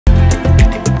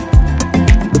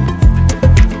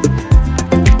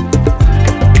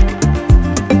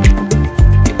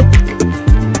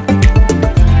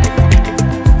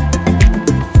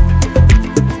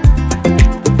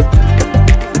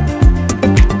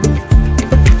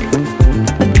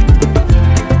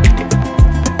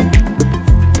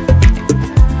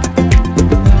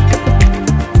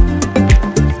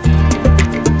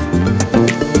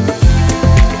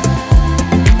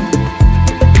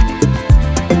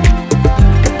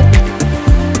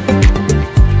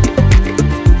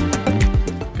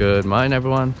morning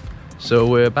everyone. So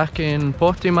we're back in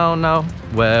Portimão now,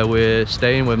 where we're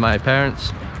staying with my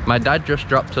parents. My dad just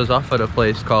dropped us off at a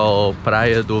place called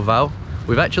Praia do Val.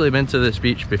 We've actually been to this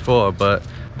beach before, but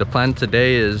the plan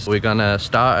today is we're gonna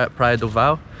start at Praia do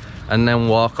Val and then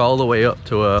walk all the way up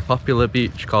to a popular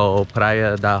beach called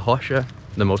Praia da Rocha,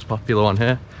 the most popular one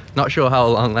here. Not sure how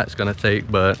long that's gonna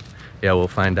take, but yeah, we'll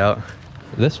find out.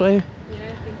 This way? Yeah,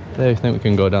 I think so. There, I think we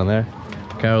can go down there.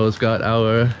 Carol's got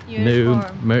our new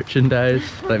merchandise.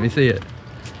 Let me see it.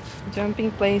 Jumping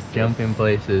places. Jumping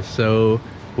places. So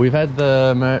we've had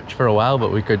the merch for a while,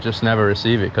 but we could just never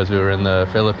receive it because we were in the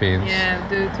Philippines. Yeah,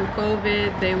 due to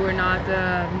COVID, they were not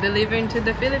delivering to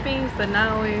the Philippines, but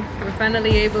now we're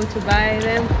finally able to buy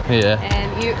them. Yeah.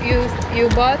 And you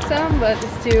bought some, but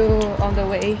it's still on the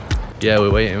way. Yeah,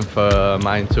 we're waiting for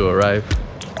mine to arrive.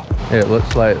 It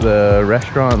looks like the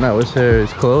restaurant that was here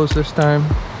is closed this time,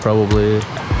 probably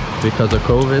because of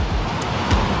COVID.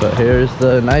 But here's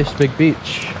the nice big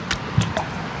beach.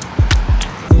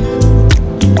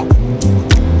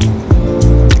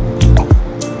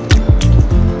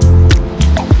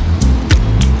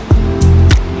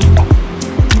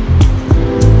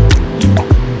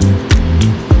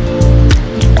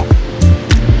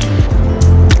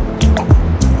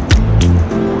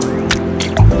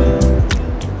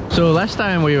 So last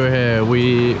time we were here,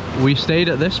 we stayed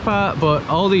at this part, but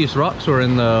all these rocks were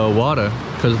in the water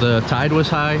because the tide was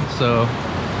high. So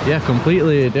yeah,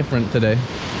 completely different today.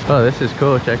 Oh, this is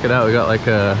cool. Check it out. We got like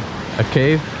a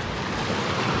cave.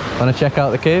 Want to check out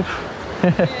the cave?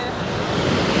 Yeah.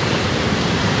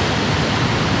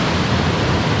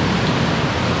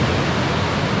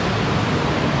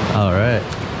 All right.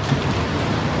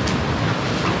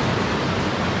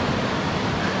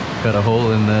 Got a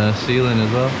hole in the ceiling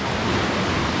as well.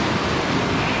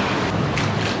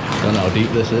 Don't know how deep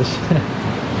this is.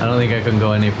 I don't think I can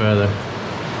go any further.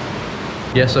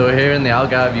 Yeah, so here in the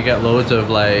Algarve you get loads of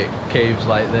like caves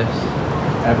like this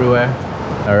everywhere.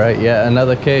 All right, yeah,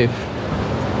 another cave.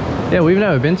 Yeah, we've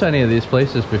never been to any of these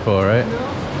places before, right?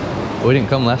 No. We didn't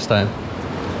come last time.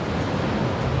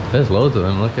 There's loads of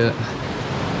them. Look at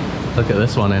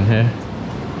this one in here.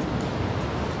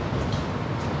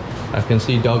 I can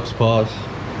see dog's paws.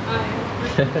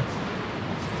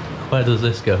 Where does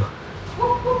this go?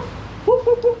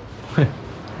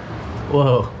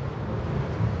 Whoa.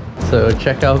 So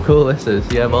check how cool this is.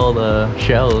 You have all the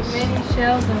shells. Many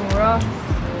shells and rocks.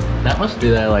 That must be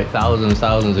there like thousands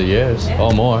of years, Yeah.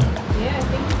 or more. Yeah, I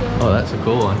think so. Oh, that's a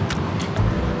cool one.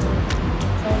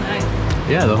 So nice.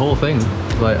 Yeah, the whole thing,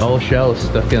 like all shells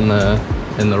stuck in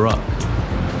the rock.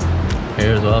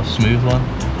 Here as well, smooth one.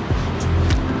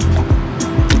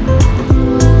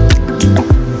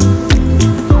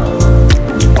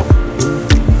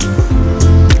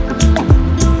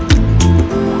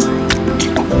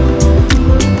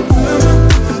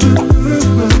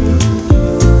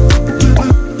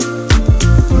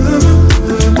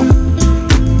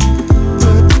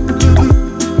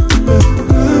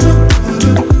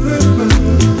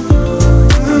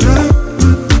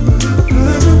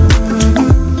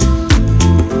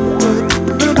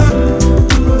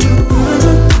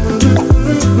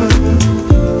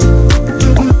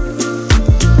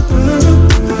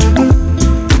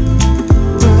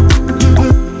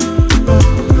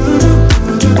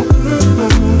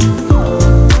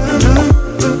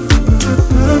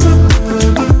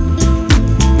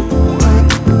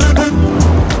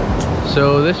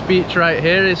 So this beach right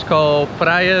here is called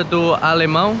Praia do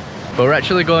Alemão, but we're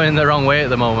actually going the wrong way at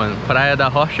the moment. Praia da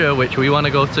Rocha, which we want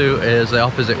to go to, is the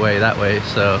opposite way, that way.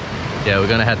 So yeah, we're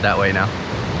gonna head that way now.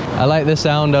 I like the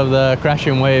sound of the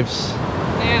crashing waves.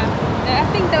 Yeah,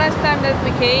 I think the last time that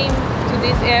we came to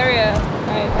this area,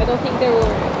 I don't think there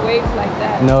were waves like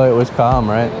that. No, it was calm,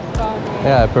 right? It was calm.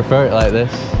 Yeah, I prefer it like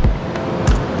this.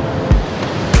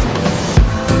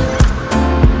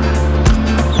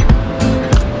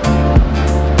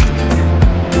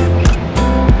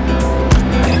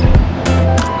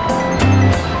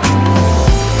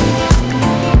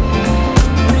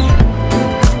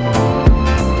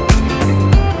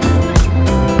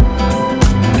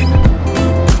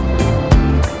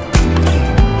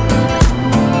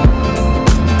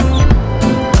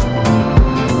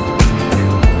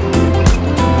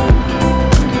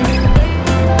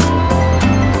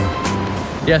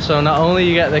 Yeah, so not only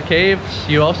you get the caves,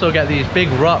 you also get these big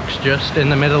rocks just in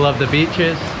the middle of the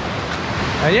beaches.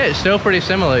 And yeah, it's still pretty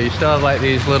similar. You still have like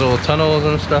these little tunnels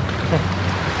and stuff.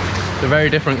 It's a very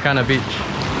different kind of beach.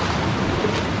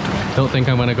 Don't think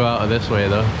I'm gonna go out of this way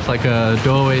though. It's like a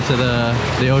doorway to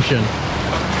the ocean.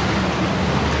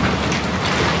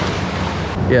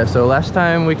 Yeah, so last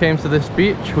time we came to this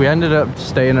beach, we ended up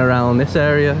staying around this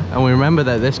area, and we remember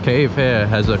that this cave here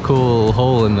has a cool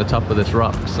hole in the top of this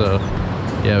rock, so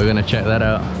yeah, we're gonna check that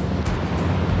out.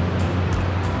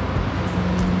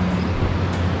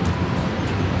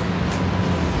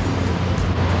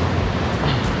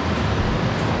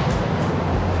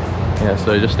 Yeah,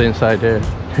 so just inside here.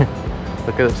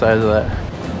 Look at the size of that.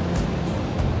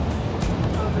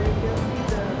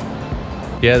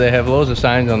 Yeah, they have loads of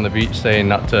signs on the beach saying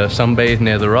not to sunbathe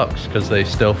near the rocks because they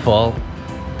still fall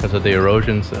because of the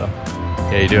erosion, so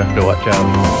yeah, you do have to watch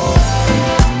out.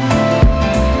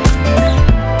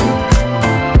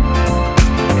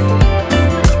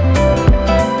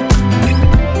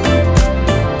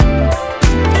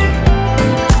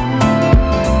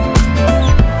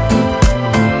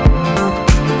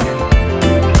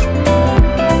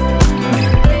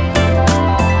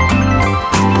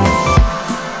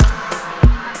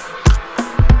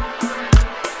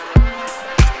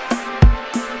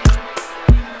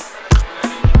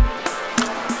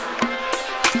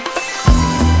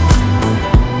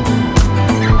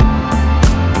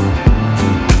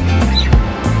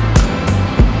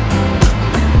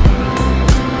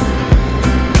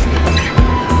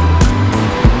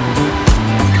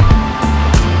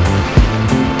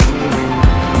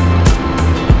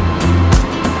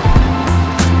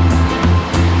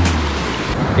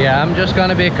 Yeah, I'm just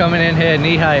gonna be coming in here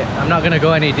knee height. I'm not gonna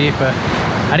go any deeper.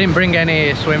 I didn't bring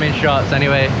any swimming shorts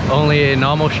anyway, only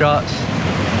normal shorts.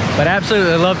 But I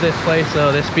absolutely love this place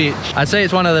though, this beach. I'd say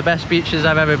it's one of the best beaches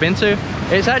I've ever been to.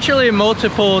 It's actually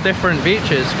multiple different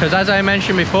beaches, because as I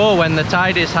mentioned before, when the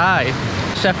tide is high,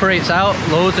 it separates out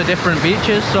loads of different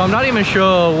beaches. So I'm not even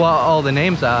sure what all the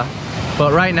names are.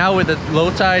 But right now with the low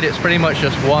tide, it's pretty much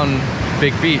just one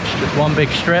big beach, just one big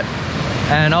strip.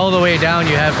 And all the way down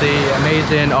you have the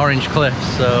amazing orange cliffs,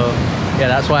 so yeah,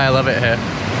 that's why I love it here.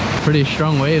 Pretty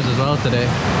strong waves as well today.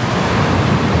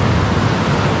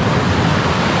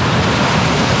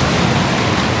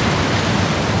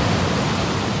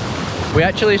 We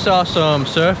actually saw some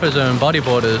surfers and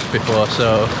bodyboarders before,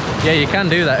 so yeah, you can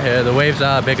do that here. The waves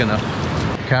are big enough.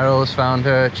 Carol's found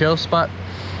her chill spot.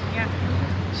 Yeah.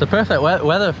 It's the perfect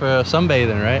weather for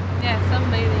sunbathing, right? Yeah,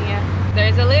 sunbathing, yeah.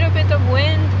 There's a little bit of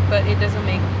wind, but it doesn't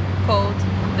make cold.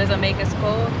 Doesn't make us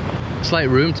cold. It's like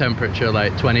room temperature,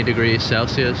 like 20 degrees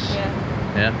Celsius.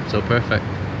 Yeah. Yeah, so perfect.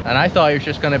 And I thought it was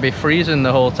just going to be freezing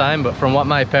the whole time, but from what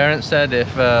my parents said,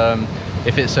 if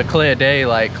it's a clear day,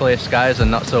 like clear skies and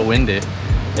not so windy,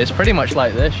 it's pretty much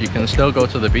like this. You can still go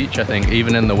to the beach, I think,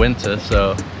 even in the winter.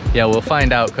 So yeah, we'll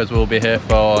find out because we'll be here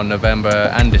for November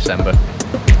and December.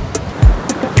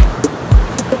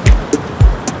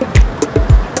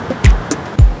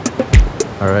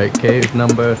 Alright, cave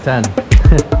number 10.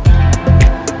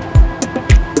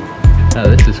 Oh,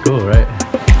 this is cool, right?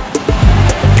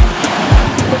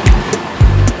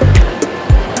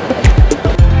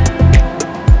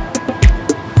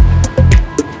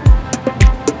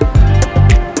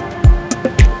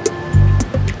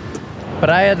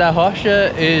 Praia da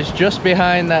Rocha is just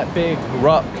behind that big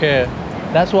rock here.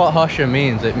 That's what Rocha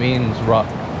means, it means rock.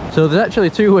 So there's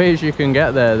actually two ways you can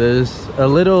get there. There's a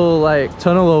little like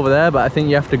tunnel over there, but I think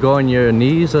you have to go on your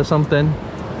knees or something.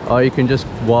 Or you can just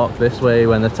walk this way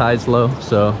when the tide's low.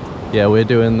 So yeah, we're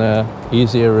doing the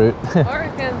easier route. Or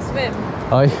you can swim.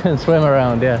 Oh, you can swim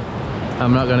around, yeah.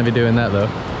 I'm not going to be doing that though.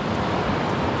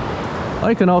 Or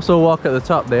you can also walk at the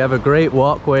top. They have a great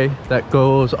walkway that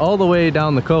goes all the way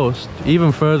down the coast,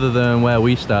 even further than where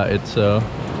we started. So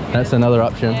that's another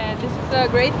option. Yeah, this is a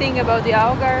great thing about the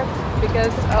Algarve,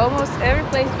 because almost every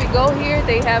place we go here,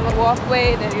 they have a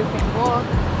walkway that you can walk.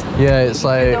 Yeah, it's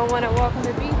like... you don't want to walk on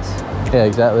the beach. Yeah,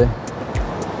 exactly.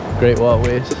 Great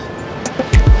walkways.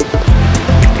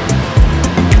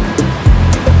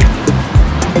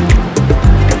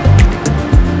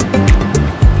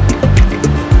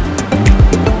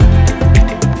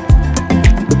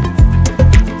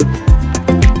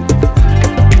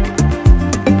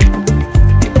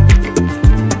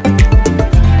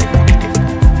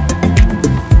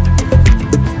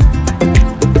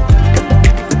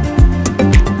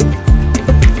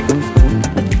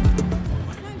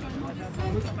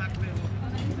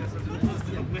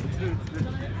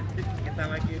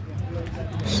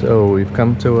 So we've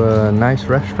come to a nice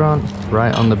restaurant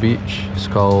right on the beach. It's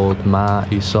called Mar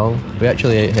y Sol. We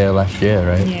actually ate here last year,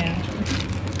 right? Yeah.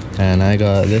 And I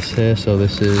got this here, so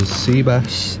this is sea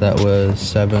bass. That was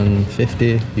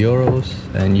 750 euros.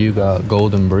 And you got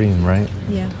golden bream, right?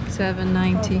 Yeah,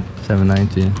 790.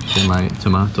 790. In like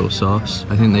tomato sauce.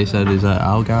 I think they said is that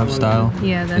Algarve style?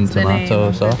 Yeah, that's in the name tomato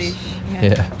of the sauce. dish.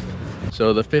 Yeah.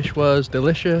 So the fish was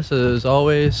delicious as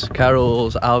always.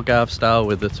 Carol's Algarve style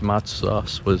with the tomato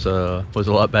sauce was a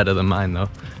lot better than mine though.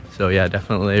 So yeah,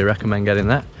 definitely recommend getting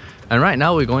that. And right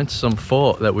now we're going to some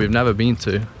fort that we've never been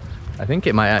to. I think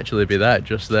it might actually be that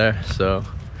just there. So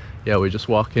yeah, we're just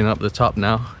walking up the top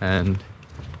now and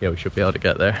yeah, we should be able to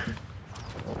get there.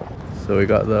 So we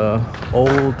got the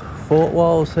old fort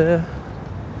walls here.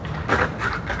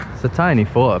 It's a tiny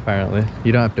fort apparently.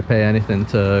 You don't have to pay anything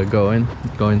to go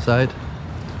inside.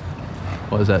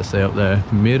 What does that say up there?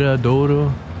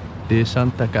 Miradoro de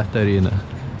Santa Catarina.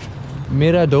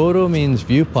 Miradoro means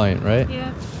viewpoint, right?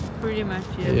 Yeah, pretty much,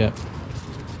 yeah. Yeah.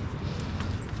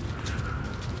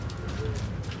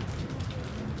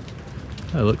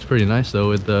 It looks pretty nice though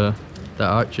with the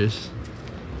arches.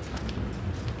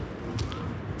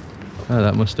 Oh,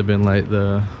 that must have been like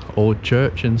the old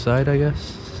church inside, I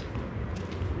guess.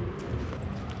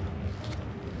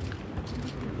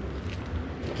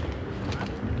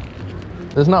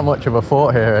 There's not much of a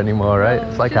fort here anymore, right?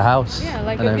 It's like a house. Yeah,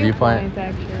 like and a viewpoint viewpoint.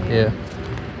 actually. Yeah.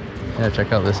 Yeah,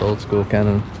 check out this old school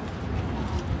cannon.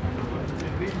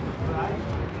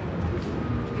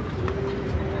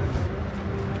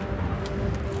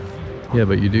 Yeah,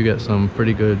 but you do get some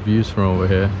pretty good views from over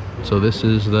here. So this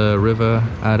is the river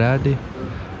Aradi,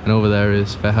 and over there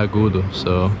is Ferragudo.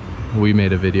 So we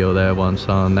made a video there once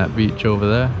on that beach over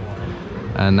there.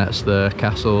 And that's the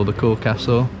castle, the cool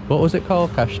castle. What was it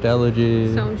called? Castelo de...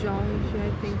 São Jorge, I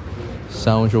think.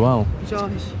 São João.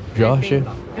 Jorge. Jorge?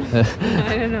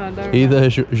 I don't know. I don't Either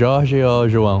Jorge or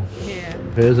João. Yeah.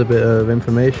 Here's a bit of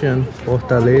information.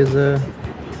 Fortaleza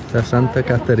da Santa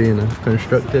Catarina,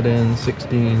 constructed in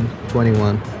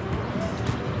 1621.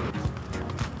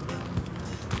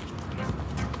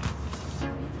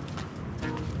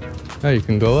 Oh, you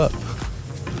can go up. I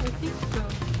think so.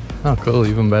 Oh, cool,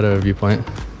 even better viewpoint.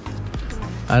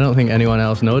 I don't think anyone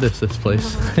else noticed this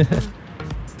place.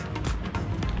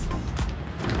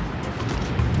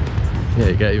 Yeah,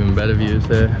 you get even better views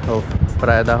there of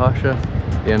Praia da Rocha,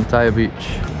 the entire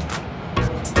beach.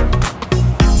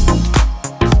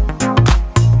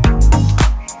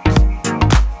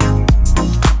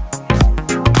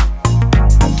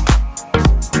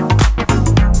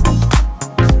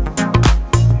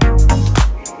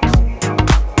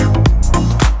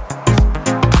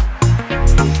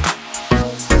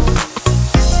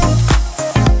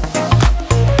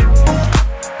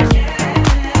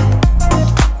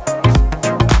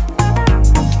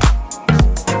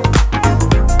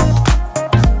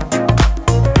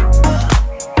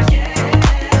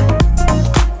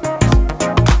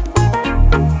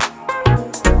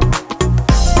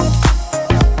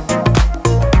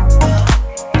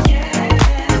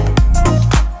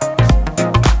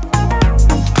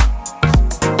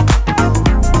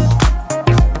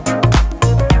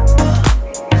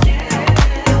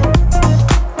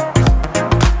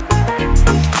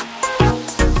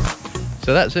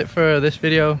 So that's it for this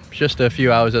video. Just a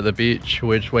few hours at the beach.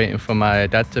 We're just waiting for my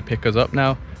dad to pick us up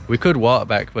now. We could walk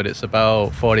back, but it's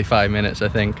about 45 minutes I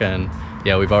think, and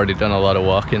yeah, we've already done a lot of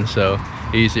walking, so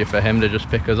easier for him to just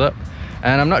pick us up.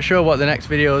 And I'm not sure what the next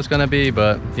video is going to be,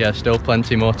 but yeah, still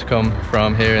plenty more to come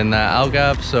from here in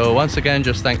Algarve. So once again,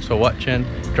 just thanks for watching.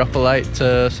 Drop a like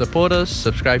to support us,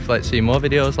 subscribe if you'd like to see more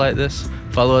videos like this,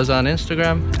 follow us on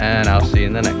Instagram, and I'll see you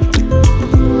in the next one.